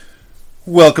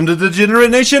Welcome to the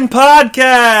Degenerate Nation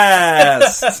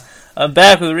podcast. I'm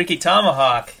back with Ricky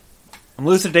Tomahawk. I'm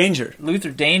Luther Danger.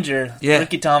 Luther Danger. Yeah.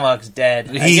 Ricky Tomahawk's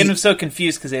dead. I get him so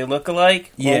confused because they look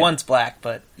alike. Yeah. Well, one's black,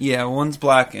 but... Yeah, one's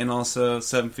black and also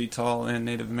 7 feet tall and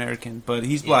Native American, but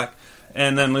he's black.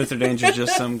 And then Luther Danger's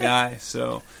just some guy,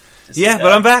 so...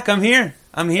 But I'm back. I'm here.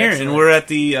 Excellent. And we're at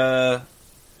the,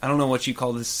 I don't know what you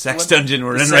call this sex dungeon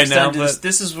we're in right now. But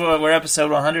this is where episode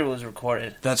 100 was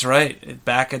recorded. That's right.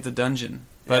 Back at the dungeon.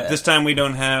 But this time we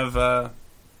don't have,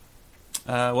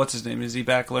 what's his name? Is he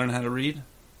back learning how to read?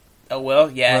 Oh, well,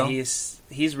 he's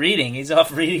reading. He's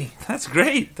off reading. That's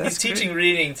great. He's teaching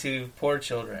reading to poor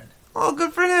children. Oh,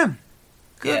 good for him.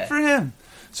 Good for him.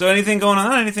 So anything going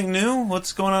on? Anything new?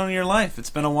 What's going on in your life? It's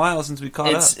been a while since we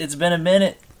caught up. It's been a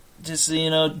minute. Just,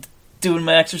 doing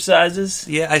my exercises.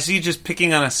 Yeah, I see you just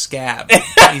picking on a scab.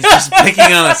 He's just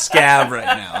picking on a scab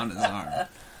right now on his arm.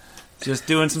 Just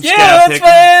doing some scab picking.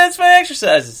 Yeah, that's my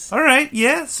exercises. All right,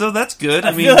 yeah, so that's good.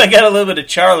 I feel like I got a little bit of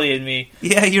Charlie in me.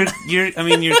 Yeah, you're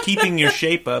keeping your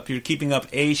shape up. You're keeping up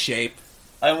a shape.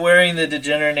 I'm wearing the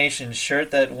Degenerate Nation shirt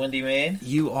that Wendy made.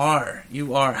 You are.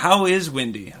 How is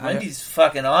Wendy? Wendy's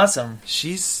fucking awesome.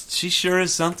 She sure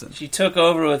is something. She took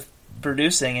over with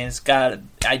producing and it's got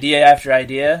idea after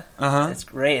idea. It's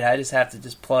great. I just have to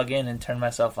just plug in and turn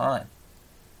myself on.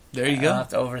 There you go. I don't have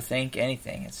to overthink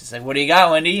anything. It's just like, what do you got,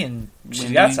 Wendy? And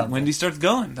she got something. Wendy starts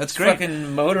going. That's great.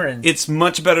 Fucking motoring. It's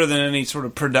much better than any sort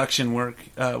of production work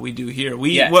we do here.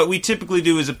 What we typically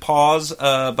do is a pause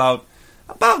about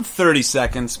 30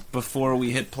 seconds before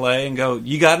we hit play and go,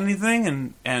 you got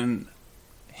anything? And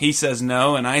he says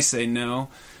no, and I say no.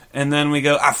 And then we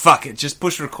go, fuck it. Just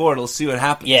push record. We'll see what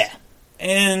happens. Yeah.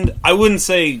 And I wouldn't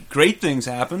say great things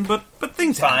happen, but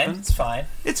things happen. It's fine.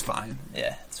 It's fine.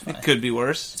 Yeah, it's fine. It could be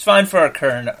worse. It's fine for our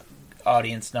current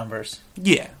audience numbers.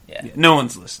 Yeah. No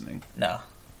one's listening. No.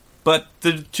 But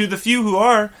to the few who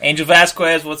are... Angel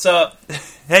Vasquez, what's up?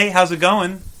 Hey, how's it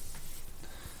going?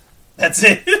 That's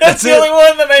it. That's the only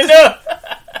one that I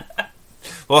know.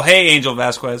 Well, hey, Angel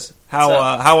Vasquez.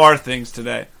 How are things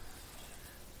today?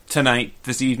 Tonight,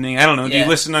 this evening? I don't know. Do you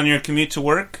listen on your commute to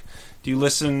work? Do you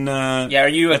listen are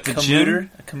you at a the commuter?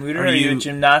 gym? A commuter? Are you a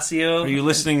gymnasio? Are you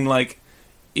listening, like,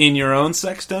 in your own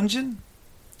sex dungeon?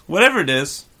 Whatever it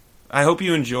is, I hope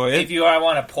you enjoy it. If you are, I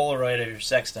want a Polaroid of your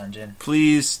sex dungeon.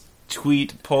 Please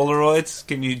tweet Polaroids.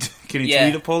 Can you tweet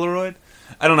a Polaroid?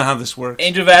 I don't know how this works.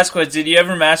 Angel Vasquez, did you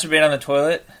ever masturbate on the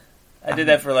toilet? I did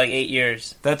that for like 8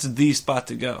 years. That's the spot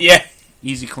to go. Yeah.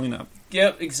 Easy cleanup.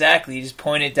 Yep, exactly. You just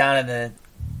point it down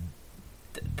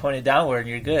downward and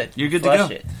you're good. You're good Flush to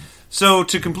go. It. So,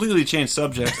 to completely change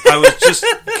subject, I was just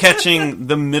catching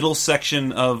the middle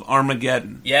section of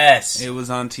Armageddon. Yes. It was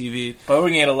on TV. But we're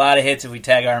going to get a lot of hits if we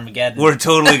tag Armageddon. We're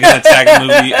totally going to tag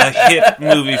a hit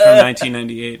movie from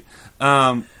 1998.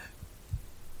 I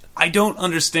don't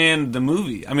understand the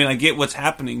movie. I mean, I get what's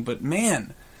happening, but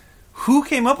man, who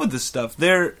came up with this stuff?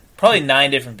 Probably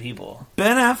 9 different people.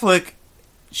 Ben Affleck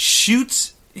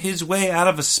shoots his way out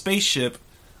of a spaceship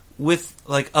with,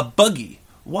 like, a buggy.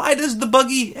 Why does the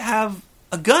buggy have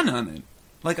a gun on it?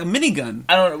 Like a minigun.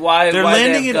 I don't know why. They're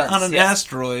landing it guns. on an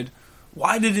asteroid.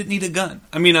 Why did it need a gun?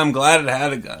 I mean, I'm glad it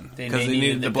had a gun. Because they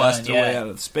needed to blast their way out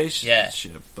of the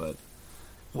spaceship. But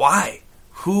why?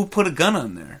 Who put a gun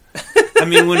on there? I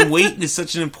mean, when weight is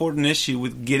such an important issue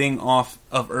with getting off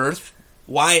of Earth,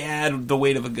 why add the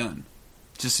weight of a gun?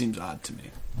 It just seems odd to me.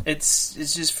 It's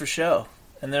just for show.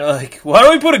 And they're like, why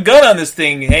don't we put a gun on this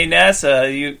thing? Hey,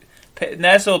 NASA,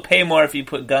 NASA will pay more if you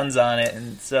put guns on it.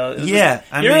 And so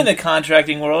you're in the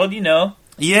contracting world, you know.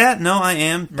 Yeah, no, I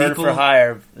am. Murder for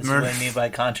hire is what I mean by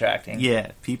contracting.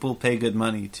 Yeah, people pay good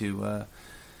money to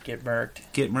get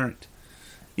murked.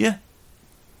 Yeah.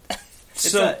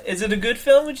 So, is it a good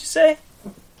film, would you say?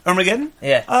 Armageddon?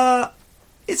 Yeah.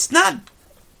 It's not.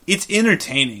 It's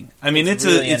entertaining. I mean, it's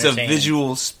really a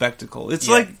visual spectacle.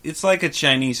 It's like a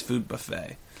Chinese food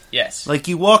buffet. Yes. Like,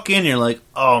 you walk in, you're like,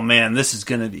 oh man, this is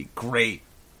going to be great.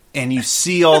 And you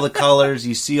see all the colors,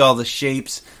 you see all the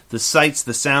shapes, the sights,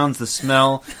 the sounds, the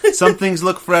smell. Some things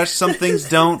look fresh, some things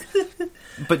don't.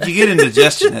 But you get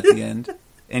indigestion at the end.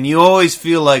 And you always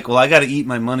feel like, well, I got to eat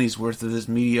my money's worth of this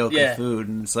mediocre food.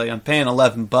 And it's like, I'm paying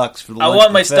 $11 for the lunch I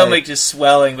want my buffet. stomach just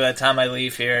swelling by the time I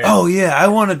leave here. Oh, yeah, I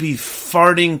want to be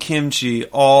farting kimchi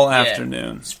all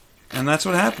afternoon. And that's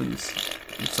what happens.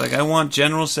 It's like, I want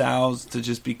General Tso's to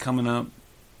just be coming up,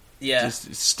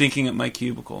 just stinking at my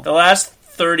cubicle. The last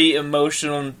 30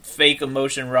 fake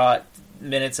emotion wrought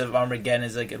minutes of Armageddon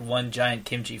is like one giant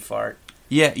kimchi fart.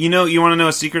 Yeah, you want to know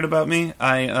a secret about me?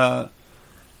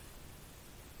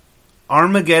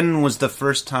 Armageddon was the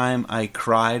first time I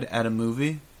cried at a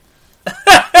movie.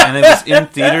 and it was in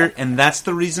theater, and that's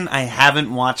the reason I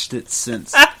haven't watched it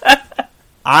since.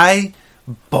 I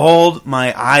bawled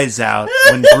my eyes out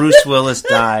when Bruce Willis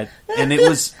died, and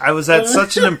I was at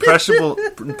such an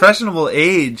impressionable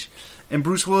age, and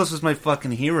Bruce Willis was my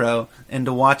fucking hero, and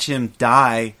to watch him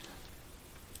die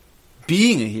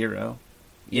being a hero,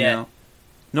 you know.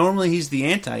 Normally he's the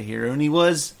anti-hero, and he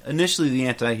was initially the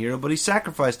anti-hero, but he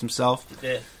sacrificed himself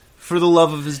for the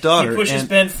love of his daughter. He pushes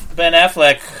Ben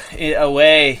Affleck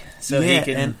away so he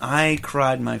can... and I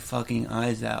cried my fucking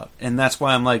eyes out, and that's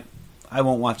why I'm like, I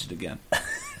won't watch it again.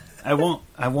 I won't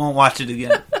watch it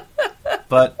again.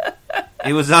 But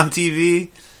it was on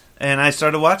TV, and I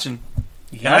started watching.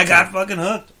 And I got fucking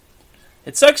hooked.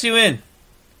 It sucks you in.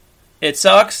 It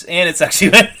sucks, and it sucks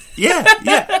you in.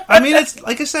 Yeah. I mean, it's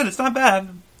like I said, it's not bad.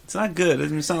 It's not good. I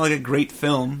mean, it's not like a great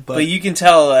film, but you can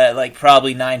tell that like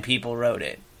probably 9 people wrote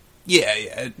it. Yeah.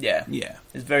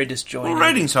 It's very disjointed. Well,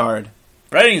 writing's hard.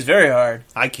 Writing is very hard.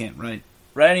 I can't write.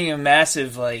 Writing a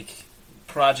massive like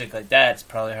project like that is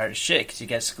probably hard as shit because you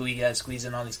got to squeeze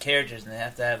in all these characters and they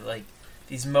have to have like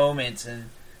these moments and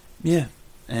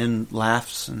and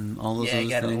laughs and all those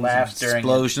other things. Laugh during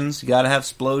explosions. You gotta have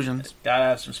explosions. Gotta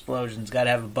have some explosions. Gotta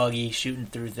have a buggy shooting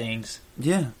through things.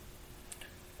 Yeah.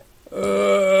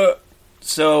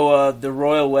 So the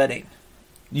royal wedding.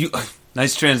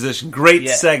 Nice transition. Great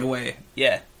segue.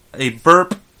 Yeah. A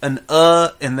burp, an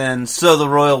and then the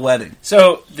royal wedding.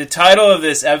 So the title of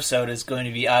this episode is going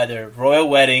to be either Royal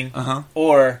Wedding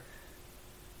or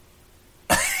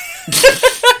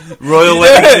Royal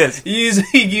Wedding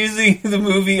using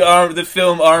the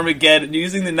film Armageddon,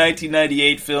 using the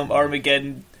 1998 film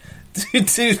Armageddon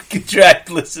to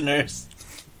attract listeners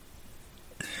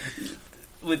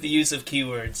with the use of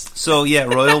keywords. So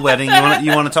Royal Wedding.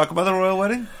 You want to talk about the Royal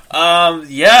Wedding?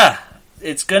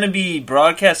 It's going to be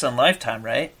broadcast on Lifetime,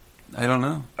 right? I don't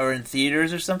know. Or in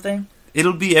theaters or something?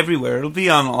 It'll be everywhere. It'll be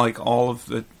on like all of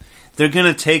the... They're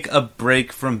going to take a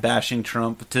break from bashing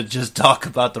Trump to just talk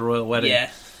about the Royal Wedding. Yeah.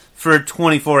 For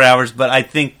 24 hours, but I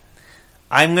think...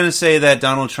 I'm going to say that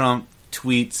Donald Trump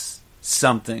tweets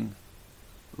something.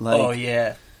 Like,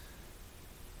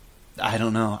 I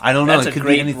don't know. That's it could a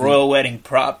great be anything. Royal Wedding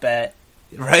prop bet.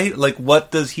 Right? Like, what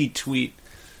does he tweet?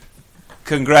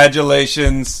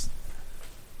 Congratulations.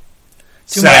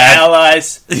 To my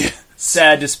allies.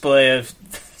 Sad display of...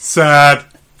 Sad.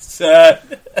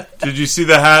 Did you see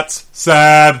the hats?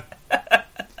 Sad.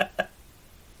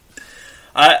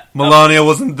 Melania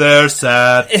wasn't there.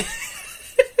 Sad.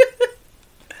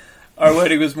 Our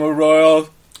wedding was more royal.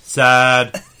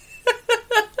 Sad.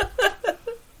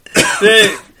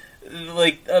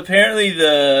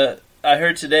 Apparently I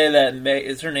heard today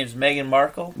that her name's Meghan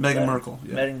Markle. Meghan Markle.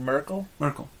 Yeah. Meghan Merkel?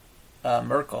 Merkel.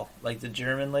 Merkel, like the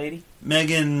German lady.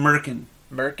 Meghan Merkin.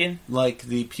 Merkin? Like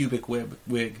the pubic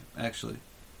wig, actually.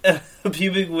 A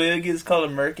pubic wig is called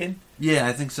a merkin? Yeah,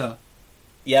 I think so.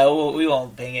 Yeah, we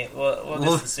won't bing it. We'll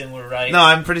just assume we're right. No,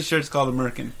 I'm pretty sure it's called a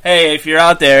merkin. Hey, if you're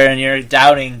out there and you're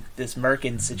doubting this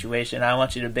merkin situation, I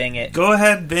want you to bing it. Go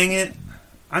ahead, bing it.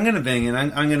 I'm going to bing it.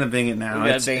 I'm going to bing it now.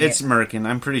 It's merkin.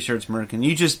 I'm pretty sure it's merkin.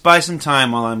 You just buy some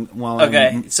time while I'm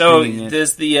okay, so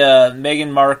there's the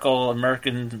Meghan Markle,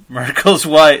 Merkel's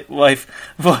wife,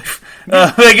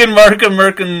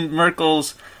 Meghan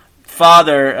Merkel's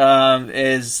father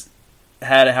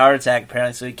had a heart attack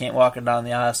apparently, so he can't walk her down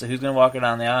the aisle. So who's going to walk her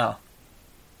down the aisle?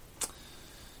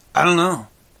 I don't know.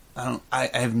 I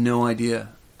have no idea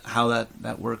how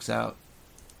that works out.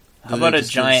 How about a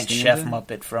giant chef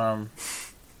Muppet from?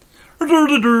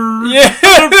 Yeah.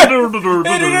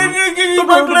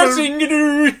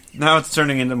 Now it's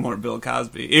turning into more Bill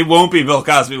Cosby. It won't be Bill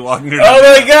Cosby walking her down. Oh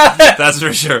my god! That's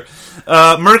for sure.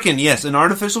 Merkin, yes, an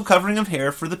artificial covering of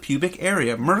hair for the pubic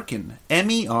area. Merkin,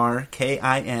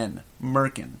 Merkin,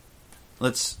 Merkin.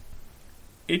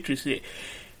 Interesting.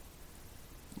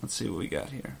 Let's see what we got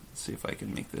here. Let's see if I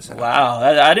can make this happen. Wow,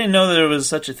 I didn't know there was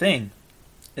such a thing.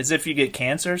 As if you get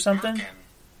cancer or something. Merkin.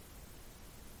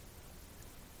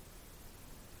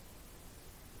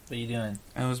 What are you doing?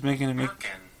 I was making it make...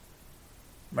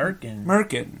 Merkin.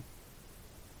 Merkin.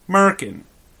 Merkin. Merkin.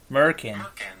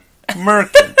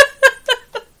 Merkin.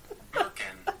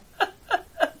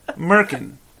 Merkin.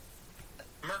 Merkin.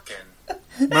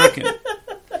 Merkin.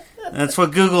 That's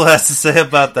what Google has to say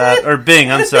about that. Or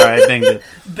Bing, I'm sorry, I binged it.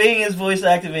 Bing is voice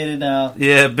activated now.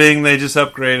 Yeah, Bing, they just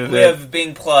upgraded it. We have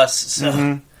Bing Plus,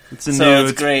 so... It's a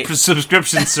new great.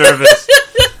 Subscription service.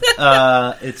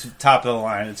 It's top of the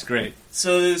line. It's great.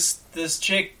 So this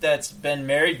chick that's been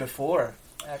married before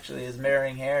actually is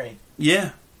marrying Harry.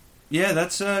 Yeah. Yeah,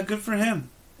 that's good for him.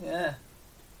 Yeah.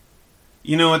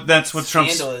 You know what? That's what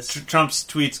Scandalous. Trump's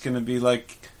tweet's going to be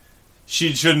like.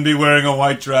 She shouldn't be wearing a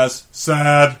white dress.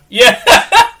 Sad. Yeah.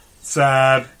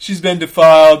 Sad. She's been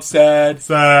defiled. Sad.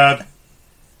 Sad.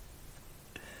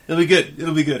 It'll be good.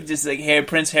 It'll be good. Just like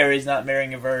Prince Harry's not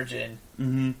marrying a virgin.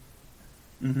 Mm-hmm.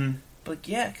 Mm-hmm. But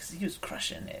yeah, because he was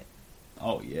crushing it.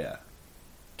 Oh, yeah.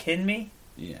 Kidding me?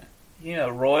 Yeah. You know,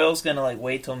 Royal's gonna like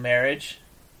wait till marriage.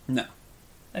 No.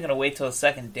 Not gonna wait till a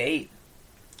second date.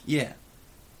 Yeah.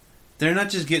 They're not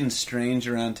just getting strange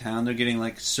around town, they're getting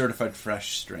like certified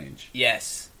fresh strange.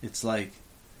 Yes. It's like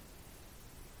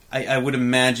I would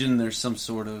imagine there's some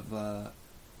sort of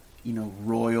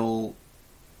royal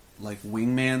like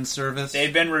wingman service.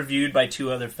 They've been reviewed by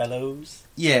 2 other fellows.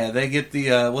 Yeah, they get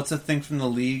the what's the thing from the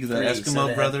League, the 3,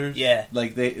 Eskimo brothers? Yeah.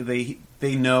 Like they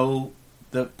know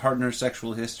the partner's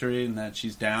sexual history and that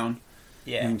she's down.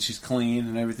 Yeah. And she's clean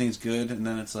and everything's good, and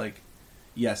then it's like,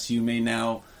 yes, you may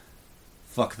now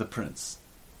fuck the prince.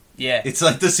 Yeah. It's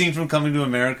like the scene from Coming to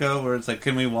America where it's like,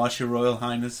 can we wash your Royal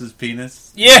Highness's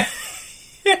penis? Yeah.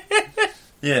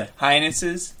 Yeah.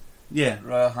 Highnesses? Yeah.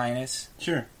 Royal Highness?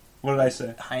 Sure. What did I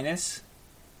say? Highness?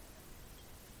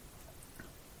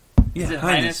 Yeah, Is it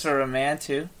Highness for a man,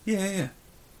 too? Yeah.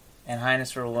 And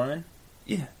Highness for a woman?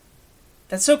 Yeah.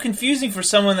 That's so confusing for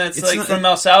someone that's from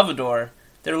El Salvador.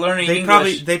 They're learning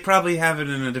English. They probably have it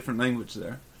in a different language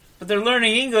there. But they're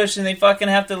learning English and they fucking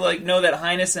have to like know that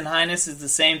Highness and Highness is the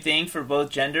same thing for both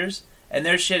genders. And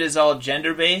their shit is all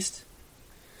gender-based.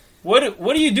 What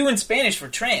do you do in Spanish for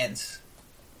trans?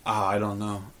 Oh, I don't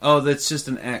know. Oh, that's just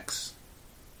an X.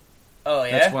 Oh,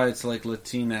 yeah? That's why it's like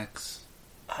Latinx.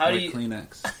 How like do you...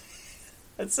 Kleenex.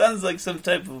 That sounds like some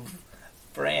type of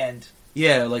brand.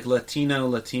 Yeah, like Latino,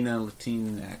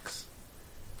 Latinx.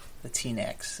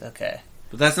 Latinx, okay.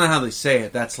 But that's not how they say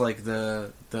it. That's like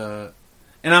the...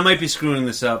 And I might be screwing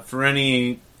this up. For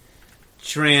any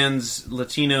trans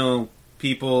Latino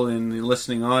people in the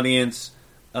listening audience,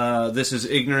 this is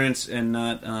ignorance and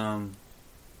not,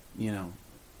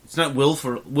 it's not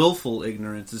willful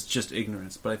ignorance. It's just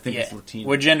ignorance. But I think it's Latino.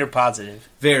 We're gender positive.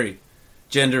 Very.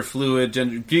 Gender fluid.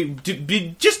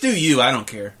 Just do you. I don't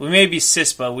care. We may be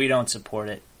cis, but we don't support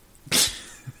it. If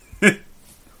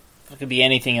it could be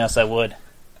anything else, I would.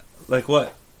 Like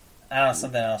what? I don't know,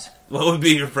 something else. What would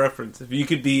be your preference if you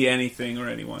could be anything or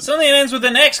anyone? Something that ends with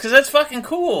an X, because that's fucking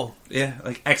cool. Yeah,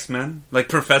 like X-Men, like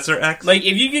Professor X. Like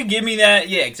if you could give me that,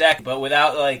 yeah, exactly. But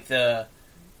without like the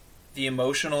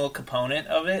emotional component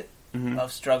of it,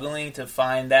 of struggling to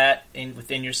find that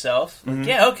within yourself. Like,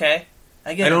 yeah, okay,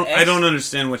 I get. I don't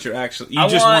understand what you're actually. You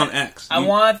just want X.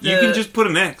 You can just put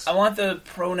an X. I want the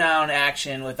pronoun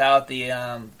action without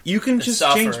the. You can just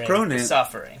change pronouns.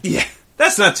 Suffering. Yeah.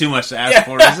 That's not too much to ask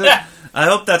for, is it? I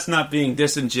hope that's not being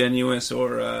disingenuous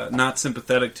or not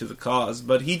sympathetic to the cause,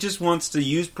 but he just wants to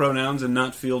use pronouns and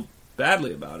not feel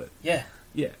badly about it. Yeah.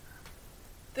 Yeah.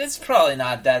 It's probably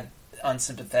not that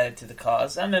unsympathetic to the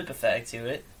cause. I'm empathetic to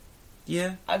it.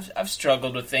 Yeah. I've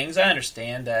struggled with things. I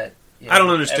understand that. I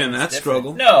don't understand that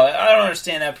struggle. No, I don't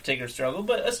understand that particular struggle,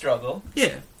 but a struggle.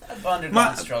 Yeah. I've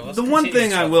undergone struggles. The one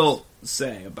thing I will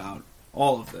say about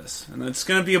all of this, and it's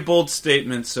going to be a bold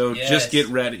statement, so just get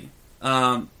ready.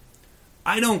 I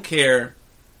don't care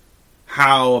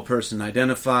how a person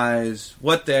identifies,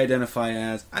 what they identify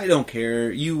as. I don't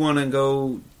care. You want to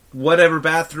go whatever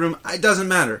bathroom, it doesn't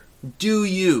matter. Do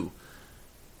you.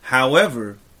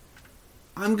 However,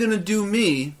 I'm going to do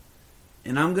me,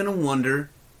 and I'm going to wonder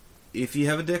if you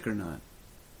have a dick or not.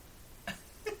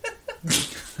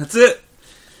 That's it.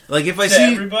 Like if I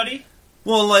see everybody?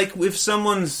 Well, like if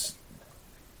someone's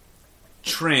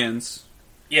trans,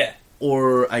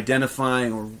 or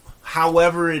identifying, or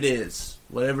however it is,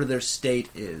 whatever their state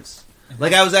is.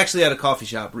 Like I was actually at a coffee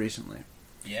shop recently.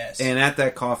 Yes. And at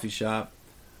that coffee shop,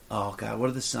 oh god, what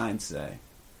do the signs say?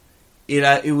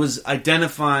 It was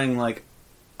identifying like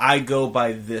I go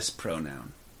by this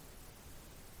pronoun,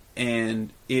 and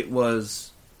it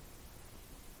was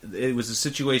a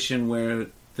situation where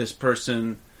this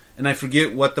person, and I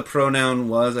forget what the pronoun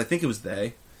was. I think it was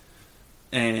they,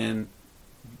 and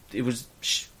it was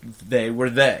they were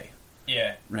they.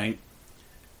 Yeah. Right?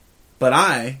 But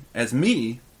I, as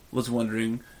me, was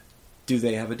wondering, do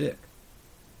they have a dick?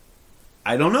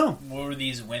 I don't know. Were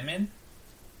these women?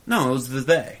 No, it was the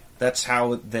they. That's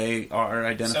how they are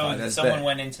identified as they. So someone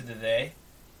went into the they?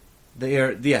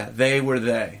 They were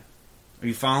they. Are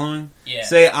you following? Yeah.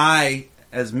 Say I,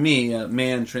 as me, a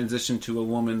man, transitioned to a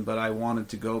woman, but I wanted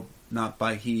to go not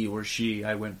by he or she,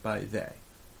 I went by they.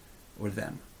 Or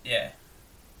them. Yeah.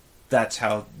 That's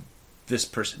how this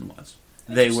person was.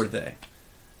 They were they.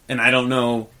 And I don't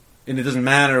know, and it doesn't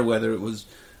matter whether it was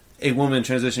a woman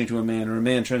transitioning to a man or a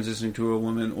man transitioning to a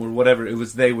woman or whatever. It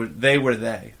was they were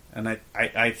they. And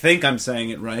I think I'm saying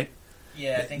it right.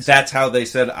 Yeah, I think so. That's how they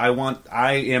said, I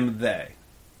am they. I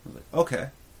was like, okay.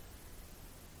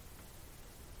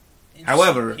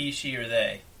 However, he, she, or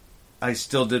they. I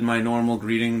still did my normal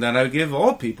greeting that I would give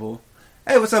all people.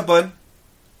 Hey, what's up, bud?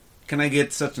 Can I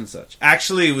get such and such?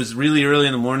 Actually, it was really early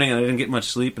in the morning and I didn't get much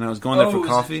sleep and I was going there for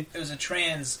coffee. It was a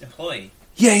trans employee.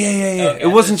 Yeah. Okay, it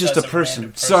wasn't just a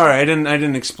person. Sorry, I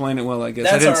didn't explain it well, I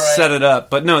guess. I didn't set it up.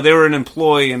 But no, they were an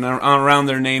employee and around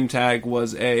their name tag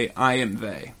was I am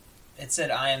they. It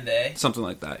said I am they? Something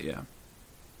like that, yeah.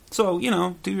 So,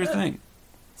 do your thing.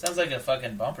 Sounds like a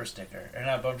fucking bumper sticker. Or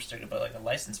not a bumper sticker, but like a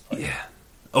license plate. Yeah.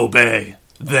 Obey.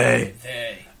 They.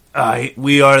 They.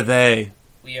 We are they.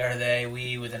 We are they.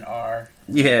 We with an R.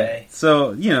 Yeah. They.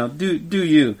 So, do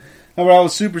you. However, I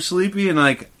was super sleepy and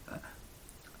I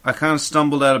kind of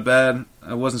stumbled out of bed.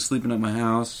 I wasn't sleeping at my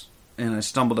house. And I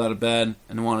stumbled out of bed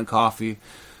and wanted coffee.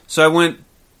 So I went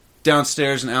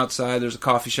downstairs and outside. There's a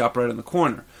coffee shop right in the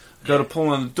corner. Go to pull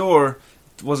on the door.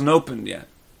 It wasn't opened yet.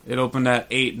 It opened at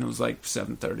 8 and it was like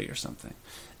 7:30 or something.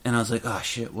 And I was like, oh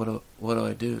shit, what do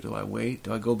I do? Do I wait?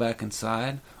 Do I go back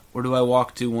inside? Or do I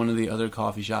walk to one of the other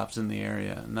coffee shops in the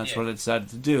area? And that's what I decided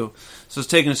to do. So I was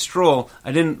taking a stroll.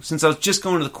 Since I was just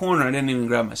going to the corner, I didn't even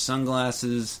grab my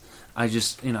sunglasses. I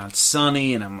just, it's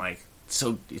sunny and I'm like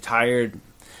so tired.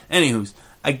 Anywho's,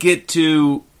 I get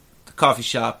to the coffee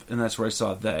shop and that's where I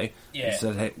saw they. Yeah. I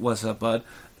said, hey, what's up, bud?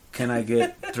 Can I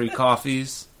get 3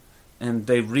 coffees? And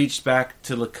they reached back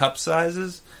to the cup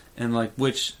sizes and like,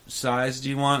 which size do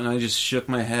you want? And I just shook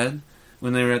my head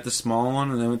when they were at the small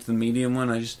one, and they went to the medium one.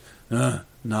 I just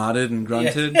nodded and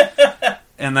grunted,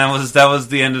 and that was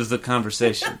the end of the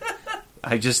conversation.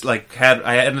 I just I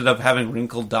ended up having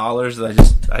wrinkled dollars that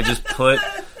I just put,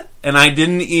 and I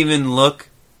didn't even look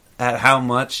at how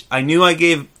much. I knew I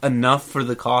gave enough for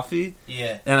the coffee,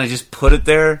 and I just put it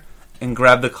there and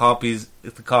grabbed the coffees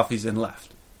and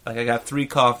left. Like I got 3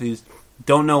 coffees,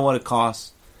 don't know what it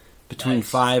costs, between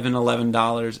 $5 and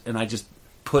 $11, and I just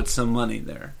put some money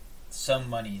there. Some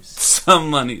monies. Some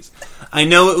monies. I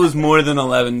know it was more than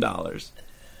 $11.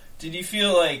 Did you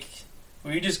feel like,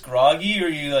 were you just groggy, or were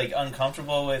you like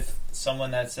uncomfortable with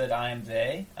someone that said I am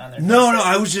they on their No,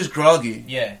 I was just groggy.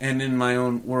 Yeah. And in my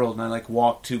own world, and I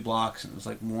walked 2 blocks and it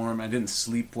was warm. I didn't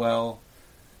sleep well.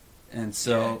 And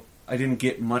so I didn't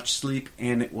get much sleep,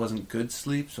 and it wasn't good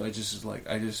sleep, so I just was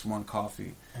I just want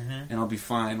coffee. And I'll be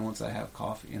fine once I have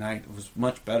coffee. And I was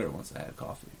much better once I had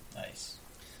coffee. Nice.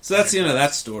 So that's the end of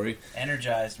that story.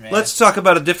 Energized, man. Let's talk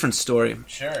about a different story.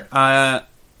 Sure.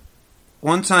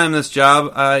 One time, this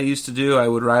job I used to do, I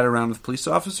would ride around with police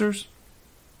officers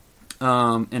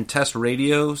and test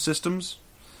radio systems.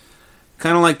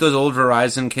 Kind of like those old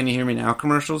Verizon Can You Hear Me Now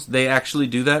commercials. They actually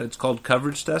do that. It's called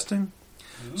coverage testing.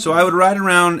 Ooh. So I would ride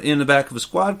around in the back of a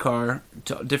squad car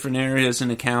to different areas in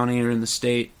the county or in the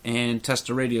state and test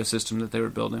a radio system that they were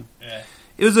building. Yeah.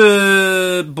 It was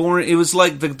it was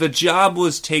like the job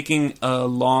was taking a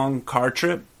long car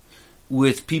trip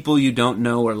with people you don't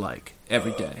know or like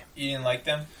every day. You didn't like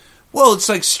them? Well, it's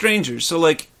like strangers. So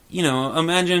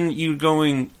imagine you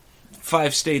going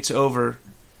 5 states over,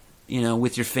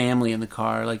 with your family in the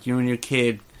car, like you and your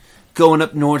kid going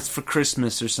up north for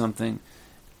Christmas or something,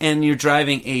 and you're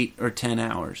driving 8 or 10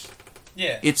 hours.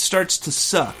 Yeah. It starts to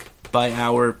suck by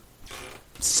hour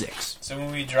 6. So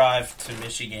when we drive to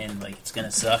Michigan, it's going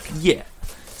to suck? Yeah.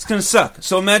 It's going to suck.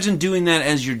 So imagine doing that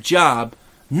as your job,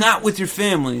 not with your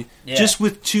family, just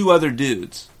with 2 other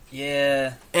dudes.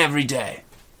 Yeah. Every day.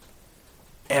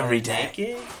 Every day.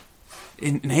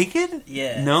 Naked? Naked?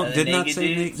 Yeah. No, did not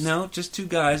say naked. No, just 2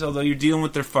 guys, although you're dealing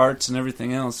with their farts and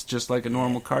everything else, just like a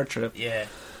normal car trip. Yeah.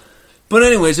 But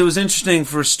anyways, it was interesting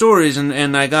for stories,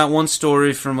 and I got one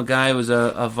story from a guy who was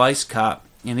a vice cop.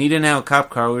 And he didn't have a cop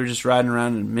car. We were just riding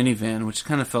around in a minivan, which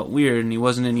kind of felt weird. And he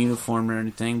wasn't in uniform or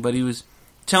anything. But he was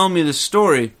telling me this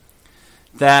story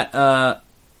that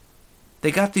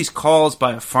they got these calls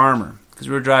by a farmer. Because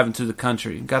we were driving through the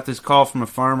country. Got this call from a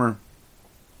farmer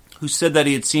who said that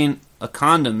he had seen a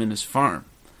condom in his farm.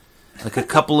 Like a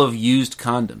couple of used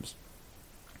condoms.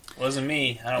 Wasn't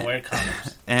me. I don't wear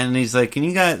condoms. And he's like, can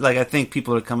you guys... I think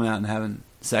people are coming out and having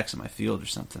sex in my field or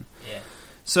something. Yeah.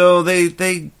 So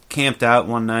they camped out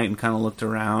one night and kind of looked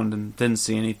around and didn't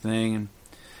see anything,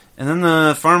 and then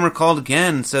the farmer called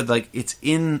again and said it's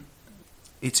in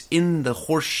the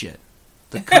horse shit.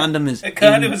 The condom is the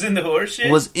condom was in the horse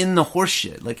shit? Was in the horse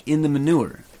shit, in the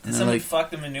manure. Did somebody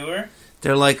fuck the manure?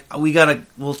 They're like,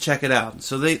 we'll check it out.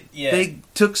 So they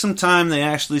took some time. They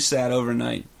actually sat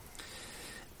overnight,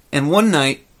 and one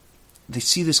night they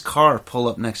see this car pull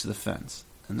up next to the fence.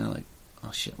 And they're like,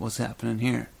 oh shit, what's happening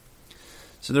here?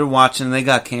 So they're watching. They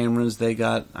got cameras. They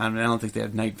got, I don't think they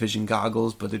have night vision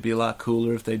goggles, but it'd be a lot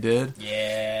cooler if they did.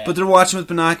 Yeah. But they're watching with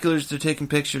binoculars. They're taking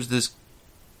pictures. This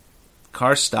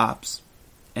car stops.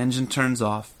 Engine turns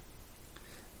off.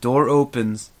 Door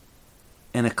opens.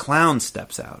 And a clown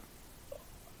steps out.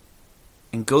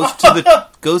 And goes to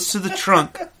the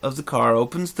trunk of the car,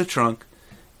 opens the trunk,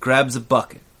 grabs a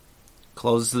bucket,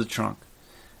 closes the trunk.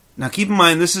 Now keep in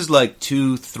mind, this is like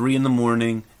 2, 3 in the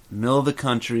morning, middle of the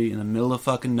country, in the middle of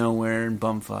fucking nowhere in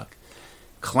bumfuck.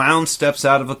 Clown steps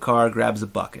out of a car, grabs a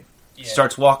bucket,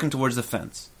 starts walking towards the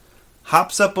fence,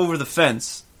 hops up over the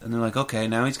fence, and they're like, okay,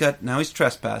 now he's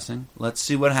trespassing. Let's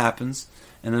see what happens,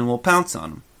 and then we'll pounce on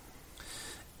him.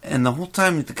 And the whole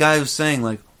time, the guy was saying,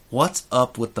 like, what's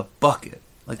up with the bucket?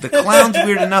 Like, the clown's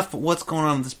weird enough, but what's going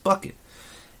on with this bucket?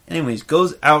 Anyways,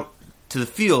 goes out to the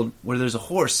field where there's a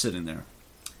horse sitting there.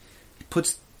 He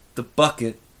puts the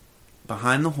bucket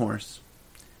behind the horse,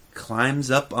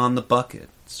 climbs up on the bucket,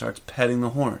 starts petting the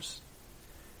horse.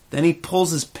 Then he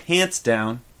pulls his pants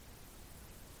down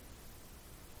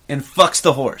and fucks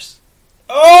the horse.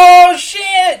 Oh,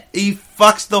 shit! He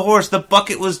fucks the horse. The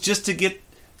bucket was just to get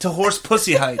to horse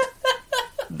pussy height.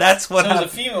 That's what happened. It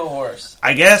was a female horse.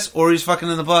 I guess, or he's fucking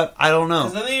in the butt. I don't know.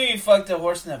 Because I think if you fucked a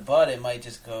horse in the butt, it might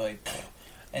just go like...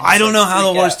 I don't know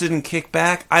how the horse didn't kick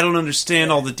back. I don't understand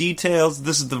all the details.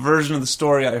 This is the version of the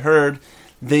story I heard.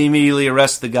 They immediately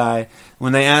arrest the guy.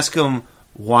 When they ask him,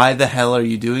 why the hell are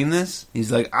you doing this? He's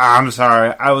like, I'm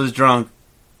sorry, I was drunk.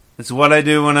 It's what I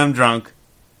do when I'm drunk.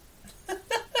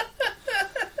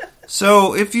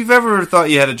 So, if you've ever thought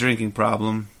you had a drinking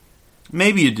problem,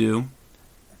 maybe you do.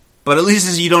 But at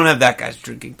least you don't have that guy's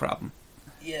drinking problem.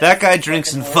 Yeah, that guy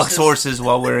drinks and fucks horses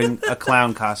while wearing a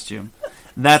clown costume.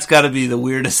 That's got to be the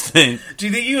weirdest thing. Do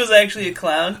you think he was actually a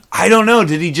clown? I don't know.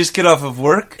 Did he just get off of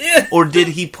work? Yeah. Or did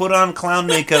he put on clown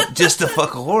makeup just to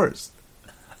fuck a horse?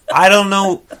 I don't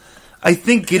know. I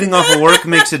think getting off of work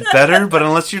makes it better, but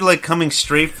unless you're like coming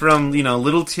straight from,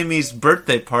 Little Timmy's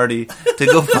birthday party to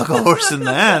go fuck a horse in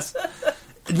the ass,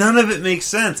 none of it makes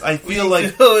sense. I feel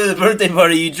like... go to the birthday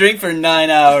party, you drink for 9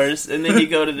 hours, and then you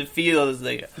go to the field, it's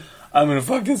like, I'm gonna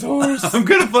fuck this horse. I'm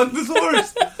gonna fuck this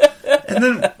horse. And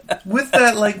then, with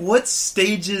that, like, what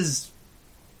stages...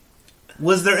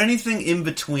 Was there anything in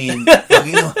between not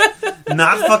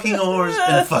fucking a horse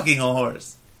and fucking a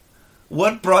horse?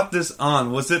 What brought this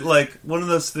on? Was it, like, one of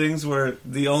those things where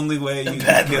the only way you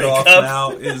can get off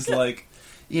now is, like...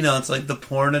 it's like the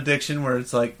porn addiction where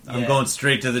it's like, I'm going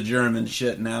straight to the German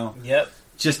shit now. Yep.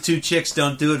 Just 2 chicks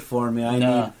don't do it for me. I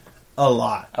need a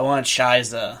lot. I want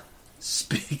Shiza.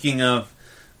 Speaking of,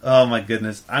 oh my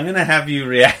goodness, I'm gonna have you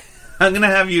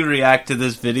react to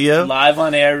this video live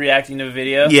on air, reacting to a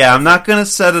video. Yeah, I'm not gonna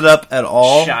set it up at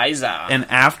all. Shiza. And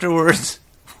afterwards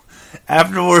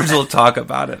we'll talk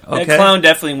about it. Okay. That clown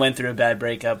definitely went through a bad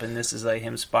breakup, and this is like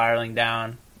him spiraling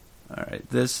down. All right,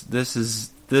 this is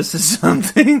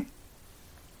something.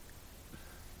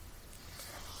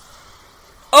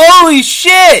 Holy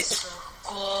shit!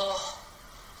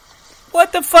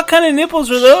 What the fuck kind of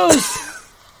nipples are those?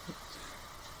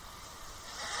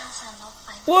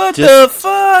 What the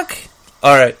fuck?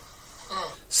 All right.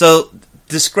 So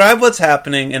describe what's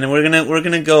happening, and then we're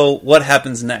gonna go what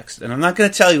happens next. And I'm not gonna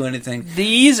tell you anything.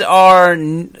 These are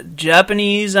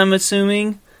Japanese, I'm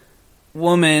assuming,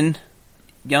 woman,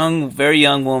 very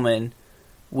young woman,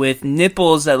 with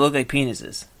nipples that look like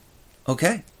penises.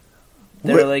 Okay.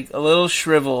 They're like a little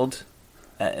shriveled.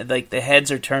 Like the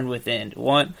heads are turned within.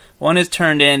 One is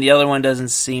turned in. The other one doesn't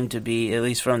seem to be, at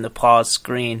least from the pause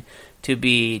screen, to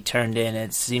be turned in.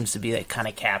 It seems to be like kind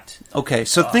of capped. Okay,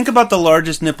 so think about the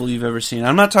largest nipple you've ever seen.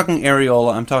 I'm not talking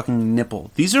areola. I'm talking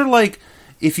nipple. These are like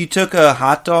if you took a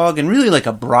hot dog and really like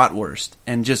a bratwurst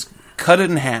and just cut it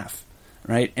in half,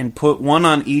 right, and put one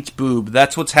on each boob.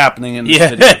 That's what's happening in this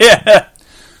video. Yeah.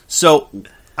 So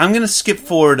I'm gonna skip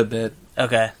forward a bit.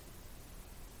 Okay.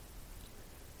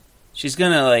 She's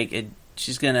gonna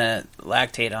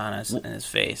lactate on us in his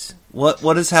face.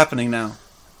 What is happening now?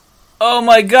 Oh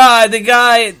my god, the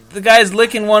guy's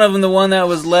licking one of them, the one that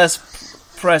was less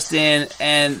pressed in,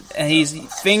 and he's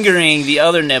fingering the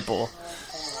other nipple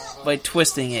by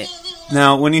twisting it.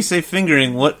 Now, when you say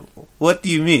fingering, what do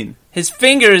you mean? His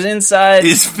fingers inside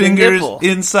the nipple.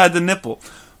 Inside the nipple.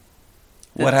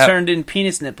 What turned in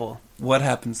penis nipple. What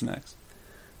happens next?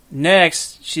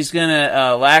 Next, she's gonna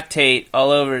lactate all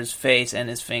over his face and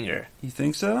his finger. You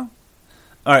think so?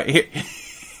 All right,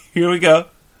 here we go.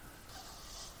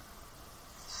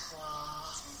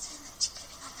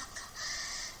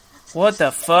 What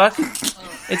the fuck?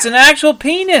 It's an actual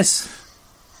penis.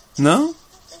 No?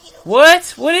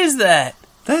 What? What is that?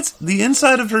 That's the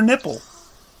inside of her nipple.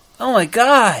 Oh my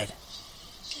god.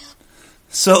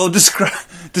 So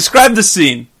describe the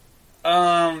scene.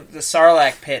 The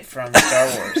Sarlacc pit from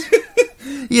Star Wars.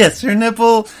 Yes, her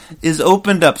nipple is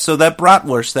opened up. So that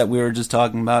bratwurst that we were just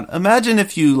talking about. Imagine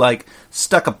if you like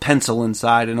stuck a pencil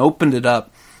inside and opened it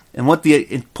up, and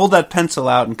pulled that pencil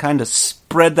out and kind of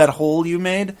spread that hole you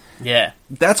made. Yeah.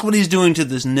 That's what he's doing to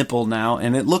this nipple now,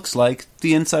 and it looks like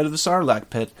the inside of the Sarlacc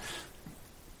pit.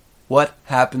 What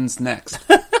happens next?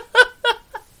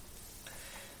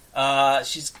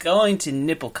 She's going to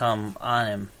nipple cum on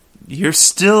him. You're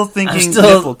still thinking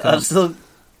nipple cum. I'm still.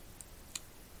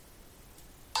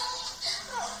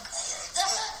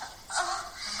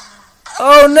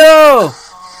 Oh no!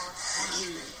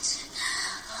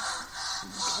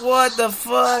 What the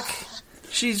fuck?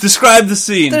 Describe the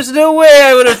scene. There's no way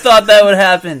I would have thought that would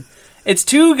happen. It's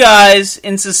two guys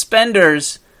in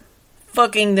suspenders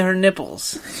fucking their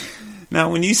nipples. Now,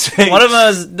 when you say... One of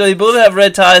them they both have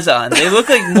red ties on. They look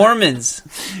like Mormons.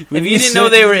 If you didn't know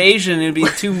they were Asian, it'd be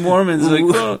two Mormons. Like,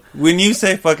 whoa. When you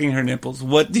say fucking her nipples,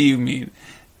 what do you mean?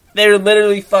 They're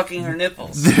literally fucking her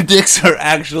nipples. Their dicks are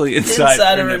actually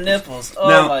inside of her nipples. Oh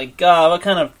now, my god, what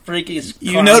kind of freaky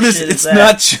you notice it's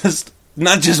not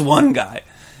just one guy.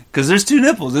 Because there's two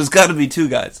nipples. There's got to be two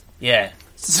guys. Yeah.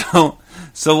 So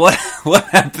what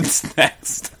happens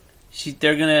next?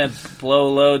 They're gonna blow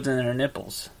loads in her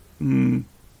nipples. Hmm.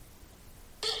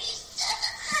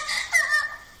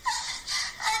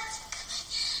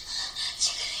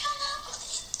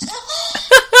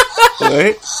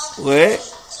 Wait.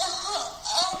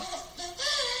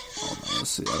 Let's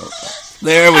see.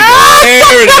 There we go.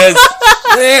 There it is.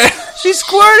 There. She's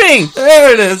squirting.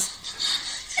 There it is.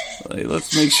 Wait,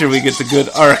 let's make sure we get the good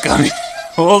arc on it.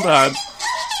 Hold on.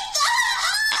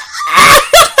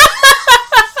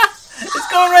 It's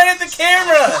going right at the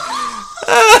camera.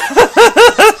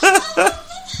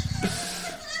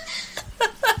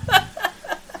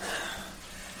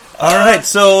 All right,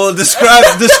 so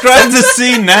describe the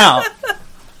scene now.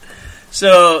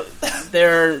 So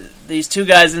there are these two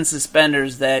guys in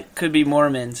suspenders that could be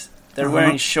Mormons. They're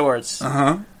wearing shorts.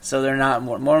 Uh-huh. So they're not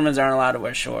Mormons aren't allowed to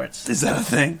wear shorts. Is that a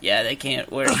thing? Yeah, they can't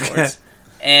wear shorts.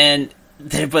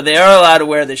 But they are allowed to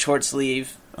wear the short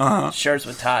sleeve shirts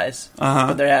with ties.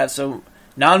 But they have so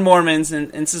non-Mormons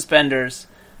in suspenders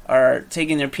are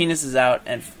taking their penises out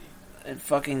and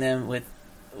fucking them with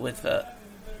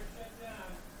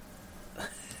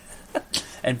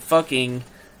and fucking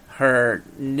her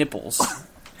nipples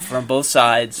from both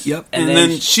sides. Yep. And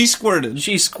then she squirted.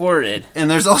 She squirted. And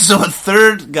there's also a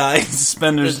third guy in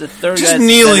suspenders. There's a third just guy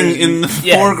kneeling in the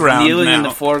foreground. Kneeling now. in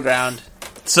the foreground.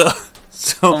 So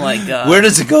oh my god. Where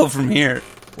does it go from here?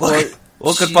 What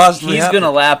could possibly happen? He's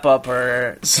gonna lap up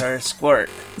her squirt.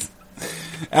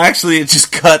 Actually, it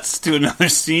just cuts to another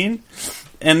scene,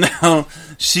 and now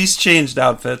she's changed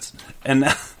outfits, and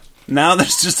now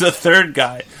there's just a third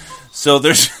guy. So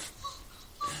there's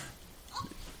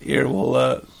here.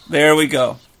 There we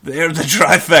go. There's the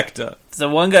trifecta. So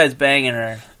one guy's banging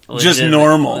her. Just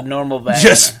normal banging.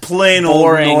 Just plain old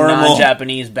boring, normal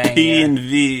non-Japanese banging. P and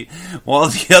V, while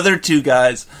the other two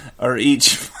guys are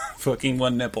each fucking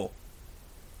one nipple.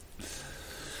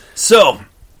 So,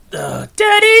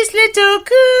 Daddy's little girl.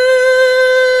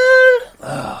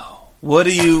 Oh, what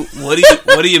do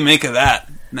you make of that?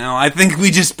 Now, I think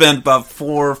we just spent about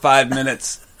 4 or 5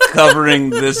 minutes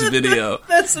covering this video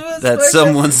that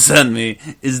someone sent me.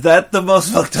 Is that the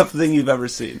most fucked up thing you've ever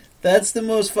seen? That's the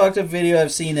most fucked up video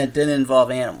I've seen that didn't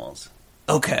involve animals.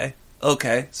 Okay.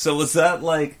 So was that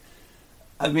like?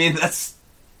 I mean, that's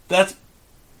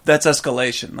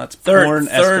escalation. That's porn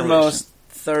escalation.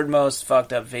 Third most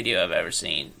fucked up video I've ever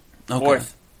seen. Okay.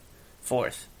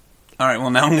 Fourth. All right. Well,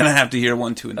 now I'm gonna have to hear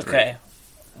 1, 2, and 3. Okay.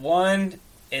 1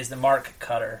 is the Mark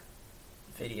Cutter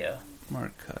video.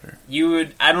 Mark Cutter.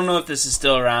 I don't know if this is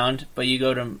still around, but you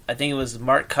go to, I think it was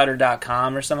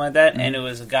markcutter.com or something like that, and it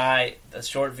was a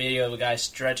short video of a guy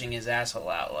stretching his asshole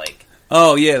out, like.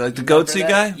 Oh yeah, like the goatsy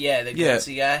guy. Yeah, the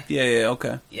goatsy guy. Yeah.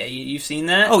 Okay. Yeah, you've seen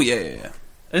that? Oh yeah.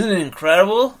 Isn't it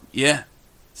incredible? Yeah.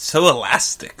 So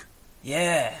elastic.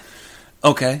 Yeah.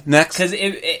 Okay. Next. Because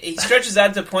it stretches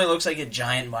out to the point it looks like a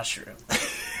giant mushroom.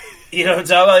 You know what I'm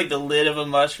talking about? Like the lid of a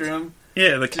mushroom.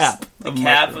 Yeah, the cap. The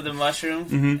cap of the mushroom.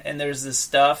 Mm-hmm. And there's this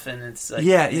stuff, and it's like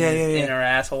in her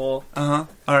asshole. Uh-huh.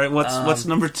 All right, what's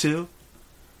number 2?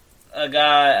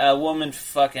 A woman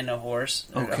fucking a horse.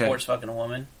 Okay. A horse fucking a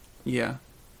woman. Yeah.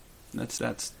 That's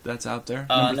out there.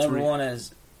 Number 3. 1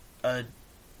 is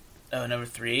number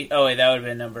 3. Oh wait, that would have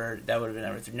been number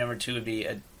 3. Number 2 would be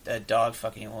a dog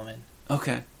fucking a woman.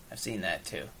 Okay. I've seen that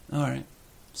too. All right.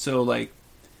 So like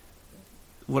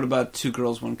What about Two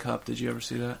Girls, One Cup? Did you ever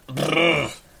see that?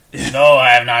 No,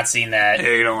 I have not seen that. Yeah,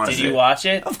 you don't want to Did see you it. watch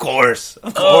it? Of course.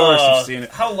 Of course Oh, you've seen it.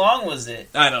 How long was it?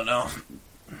 I don't know.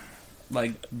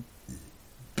 Like,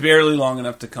 barely long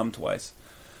enough to come twice.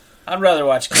 I'd rather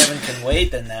watch Kevin Can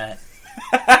Wait than that.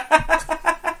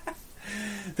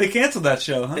 They canceled that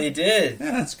show, huh? They did.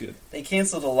 Yeah, that's good. They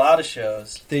canceled a lot of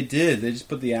shows. They did. They just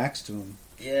put the axe to him.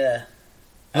 Yeah.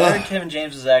 I heard Kevin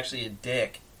James was actually a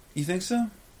dick. You think so?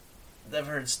 I've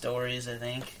heard stories, I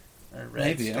think. Or read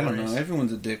Maybe. stories. I don't know.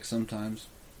 Everyone's a dick sometimes.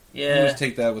 I Yeah. always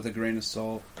take that with a grain of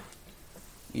salt.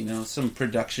 You know, some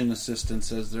production assistant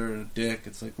says they're a dick.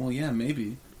 It's like, well, yeah,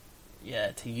 maybe.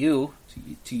 Yeah, to you.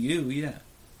 To you, yeah.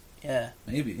 Yeah.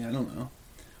 Maybe. I don't know.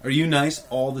 Are you nice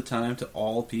all the time to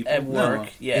all people? At work, No.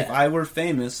 yeah. If I were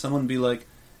famous, someone would be like,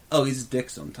 oh, he's a dick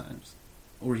sometimes.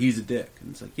 Or he's a dick. And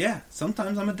it's like, yeah,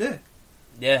 sometimes I'm a dick.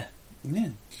 Yeah. Yeah,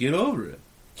 get over it.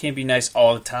 Can't be nice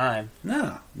all the time.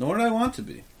 Nah, nor do I want to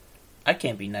be. I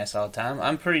can't be nice all the time.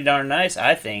 I'm pretty darn nice,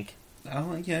 I think.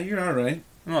 Oh, yeah, you're all right.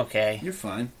 I'm okay. You're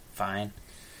fine. Fine.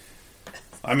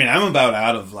 I mean, I'm about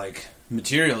out of, like,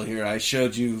 material here. I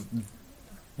showed you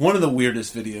one of the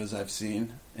weirdest videos I've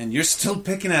seen, and you're still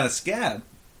picking at a scab.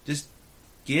 Just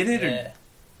get it Yeah.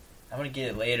 I'm gonna get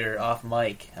it later off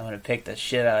mic. I'm gonna pick the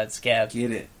shit out of scab. or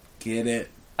get it. Get it.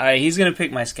 Alright, he's gonna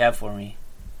pick my scab for me.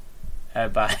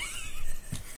 Alright, bye.